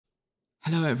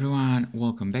Hello everyone,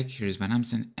 welcome back. Here is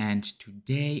vanAmsen, and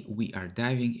today we are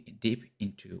diving deep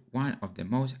into one of the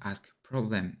most asked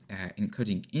problems in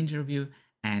coding interview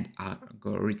and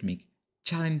algorithmic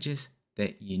challenges,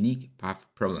 the unique path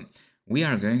problem. We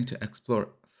are going to explore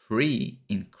three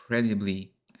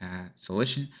incredibly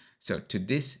solutions to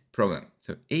this problem.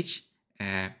 So each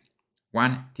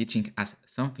one teaching us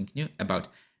something new about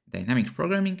dynamic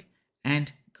programming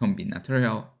and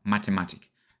combinatorial mathematics.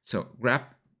 So grab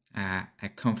a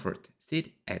comfort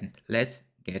seat and let's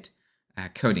get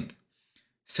coding.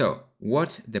 So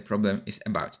what the problem is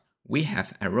about? We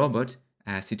have a robot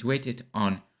situated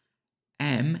on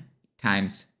m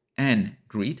times n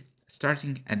grid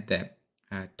starting at the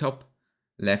top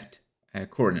left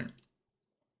corner.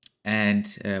 And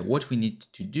what we need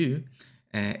to do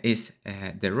is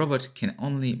the robot can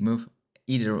only move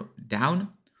either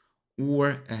down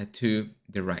or to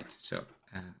the right. So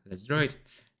let's draw it.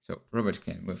 So robot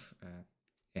can move,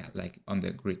 like on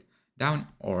the grid down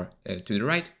or to the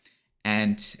right.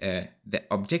 And the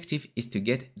objective is to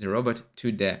get the robot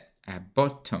to the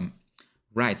bottom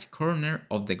right corner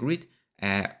of the grid.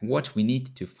 What we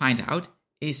need to find out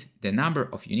is the number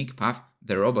of unique paths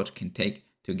the robot can take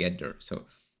to get there. So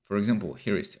for example,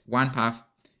 here is one path,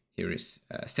 here is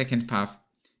a second path,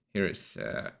 here is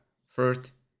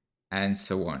third, and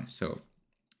so on. So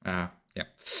yeah.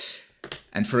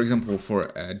 And for example, for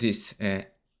this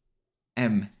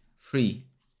M3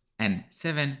 and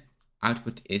 7,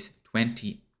 output is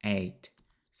 28.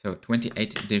 So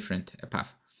 28 different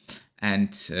paths.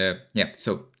 And yeah,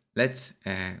 so let's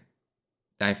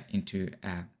dive into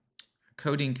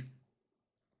coding.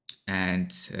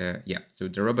 And yeah, so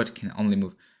the robot can only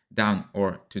move down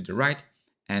or to the right.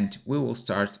 And we will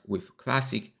start with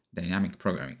classic dynamic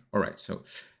programming. All right, so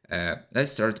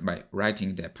let's start by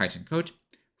writing the Python code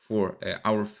for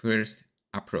our first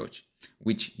approach,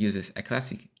 which uses a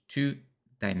classic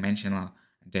two-dimensional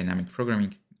dynamic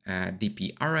programming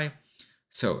DP array.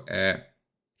 So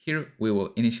here we will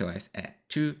initialize a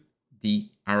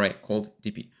 2D array called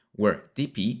DP, where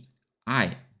DP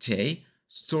ij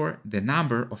store the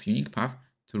number of unique paths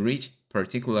to reach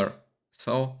particular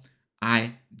cell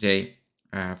ij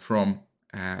from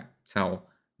cell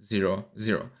 0,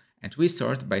 0. And we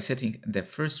sort by setting the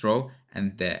first row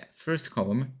and the first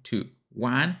column to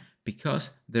 1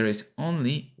 because there is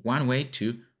only one way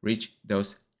to reach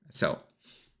those cells.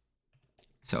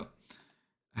 So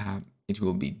it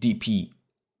will be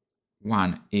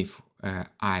dp1 if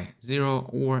I0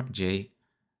 or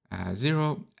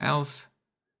j0, else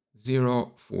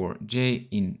 0 for j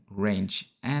in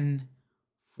range n,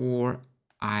 for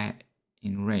I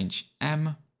in range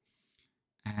m,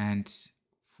 and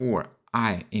for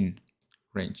I in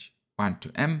range 1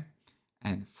 to m,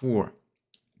 and for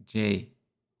j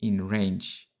in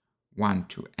range 1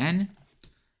 to n.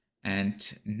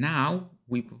 And now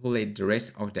we populate the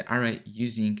rest of the array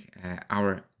using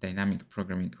our dynamic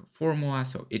programming formula.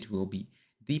 So it will be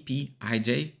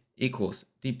dpij equals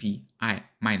dpi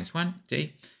minus 1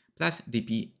 j plus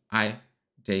dpij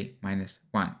minus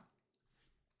 1.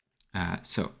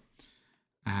 So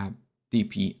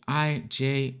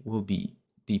dpij will be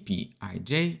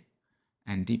dpij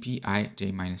and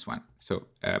dpij minus 1. So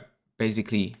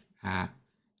basically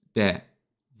the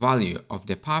value of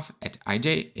the path at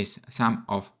ij is sum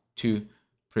of two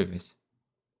previous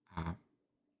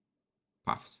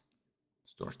paths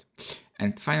stored.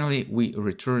 And finally, we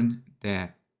return the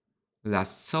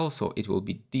last cell, so it will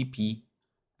be dp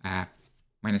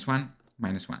minus 1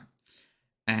 minus 1.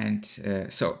 And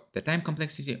so the time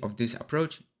complexity of this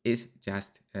approach is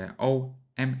just O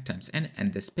m times n,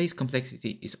 and the space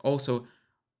complexity is also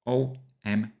O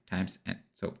m times n.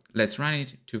 So let's run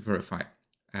it to verify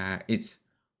it's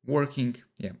working.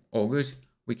 Yeah, all good.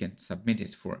 We can submit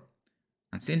it for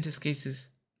unsyntax cases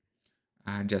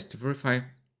just to verify.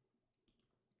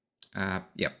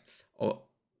 Yeah,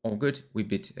 all good. We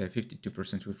beat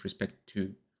 52% with respect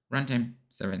to runtime,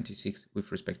 76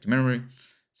 with respect to memory.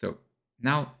 So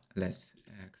now let's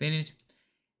clean it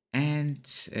and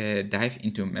dive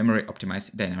into memory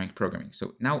optimized dynamic programming.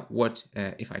 So now what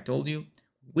if I told you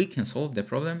we can solve the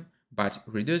problem but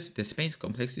reduce the space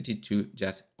complexity to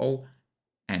just O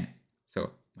n?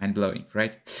 So mind-blowing,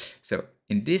 right? So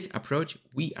in this approach,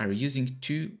 we are using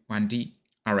two 1D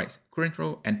arrays, current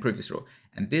row and previous row,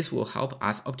 and this will help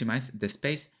us optimize the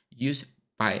space used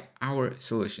by our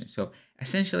solution. So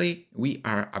essentially, we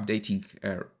are updating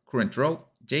current row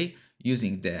j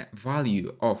using the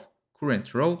value of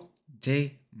current row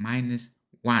j minus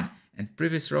 1 and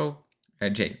previous row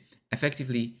j,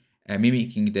 effectively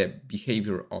mimicking the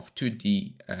behavior of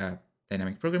 2D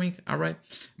dynamic programming array,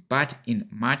 but in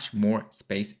much more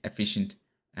space efficient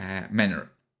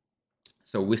manner.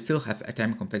 So we still have a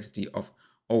time complexity of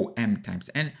OM times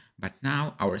n, but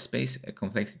now our space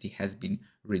complexity has been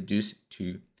reduced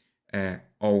to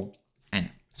ON.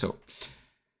 So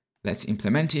let's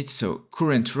implement it. So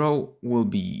current row will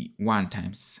be 1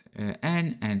 times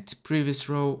n, and previous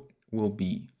row will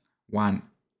be 1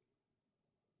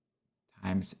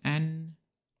 times n,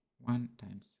 1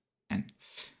 times n.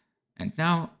 And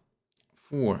now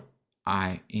for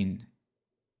I in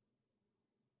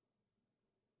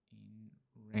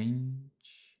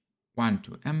range 1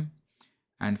 to m,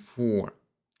 and for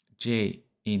j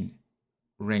in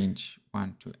range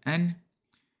 1 to n.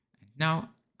 And now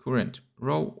current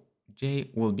row j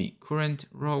will be current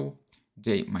row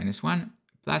j minus 1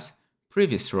 plus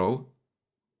previous row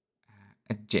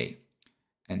at j.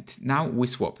 And now we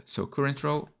swap. So current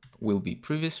row will be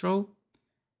previous row,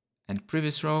 and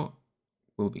previous row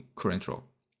will be current row.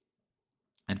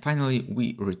 And finally,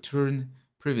 we return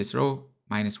previous row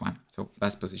minus 1, so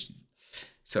last position.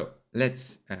 So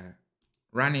let's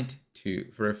run it to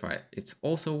verify it's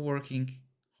also working,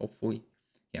 hopefully.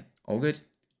 Yeah, all good.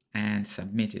 And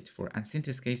submit it for unseen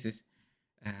test cases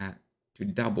to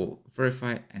double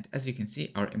verify. And as you can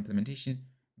see, our implementation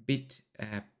beat,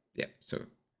 so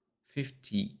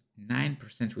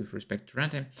 59% with respect to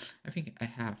runtime. I think I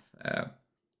have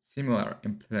similar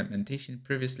implementation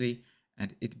previously,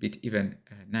 and it beat even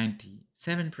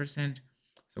 97%.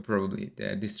 So probably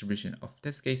the distribution of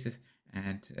test cases,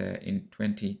 and in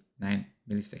 29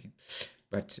 milliseconds.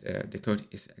 But the code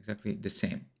is exactly the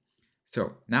same.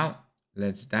 So now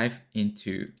let's dive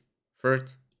into third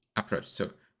approach.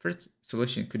 So first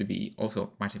solution could be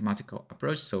also mathematical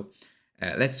approach. So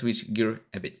let's switch gear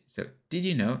a bit. So did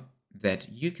you know that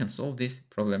you can solve this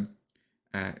problem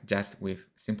just with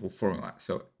simple formula?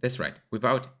 So that's right,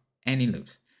 without any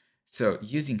loops. So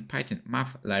using Python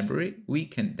math library, we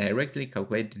can directly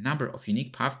calculate the number of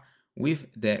unique paths with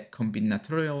the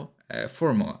combinatorial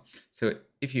formula. So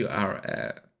if you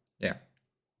are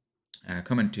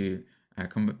common to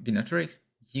combinatorics,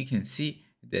 you can see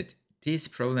that this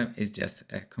problem is just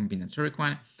a combinatoric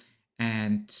one.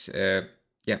 And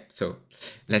so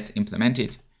let's implement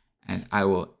it, and I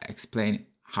will explain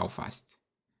how fast.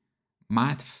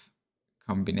 Math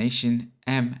combination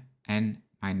mn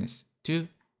minus 2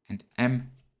 and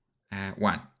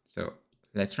m1. So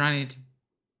let's run it,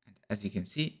 and as you can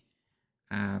see,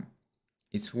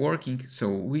 it's working. So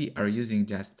we are using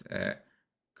just a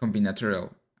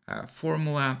combinatorial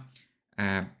formula,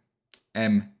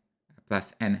 m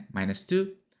plus n minus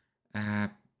 2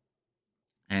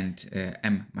 and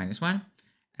m minus 1,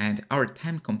 and our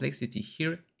time complexity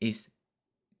here is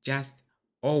just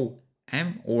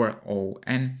om or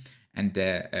on, and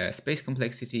the space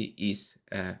complexity is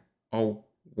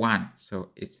o1, so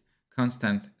it's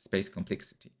constant space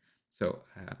complexity. So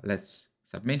let's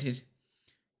submit it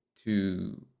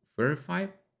to verify,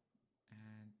 and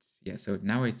yeah, so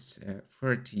now it's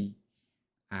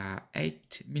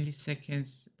 38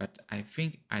 milliseconds, but I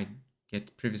think I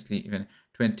get previously even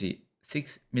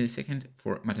 26 milliseconds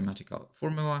for mathematical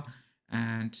formula,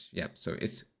 and yeah, so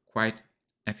it's quite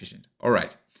efficient. All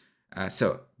right,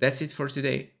 so that's it for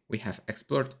today. We have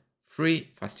explored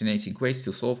 3 fascinating ways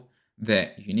to solve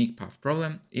the unique path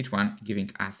problem, each one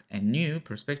giving us a new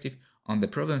perspective on the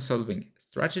problem solving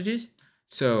strategies.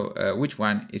 So which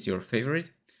one is your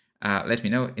favorite? Let me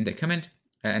know in the comment.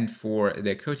 And for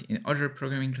the code in other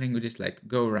programming languages like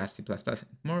Go, Rust, C++, and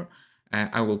more,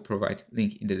 I will provide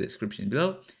link in the description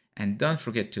below. And don't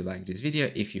forget to like this video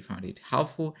if you found it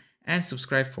helpful, and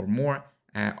subscribe for more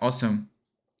awesome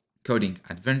coding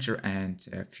adventure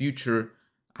and future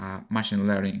machine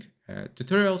learning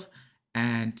tutorials.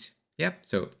 And yeah,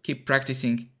 so keep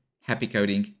practicing, happy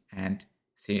coding, and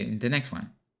see you in the next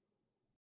one.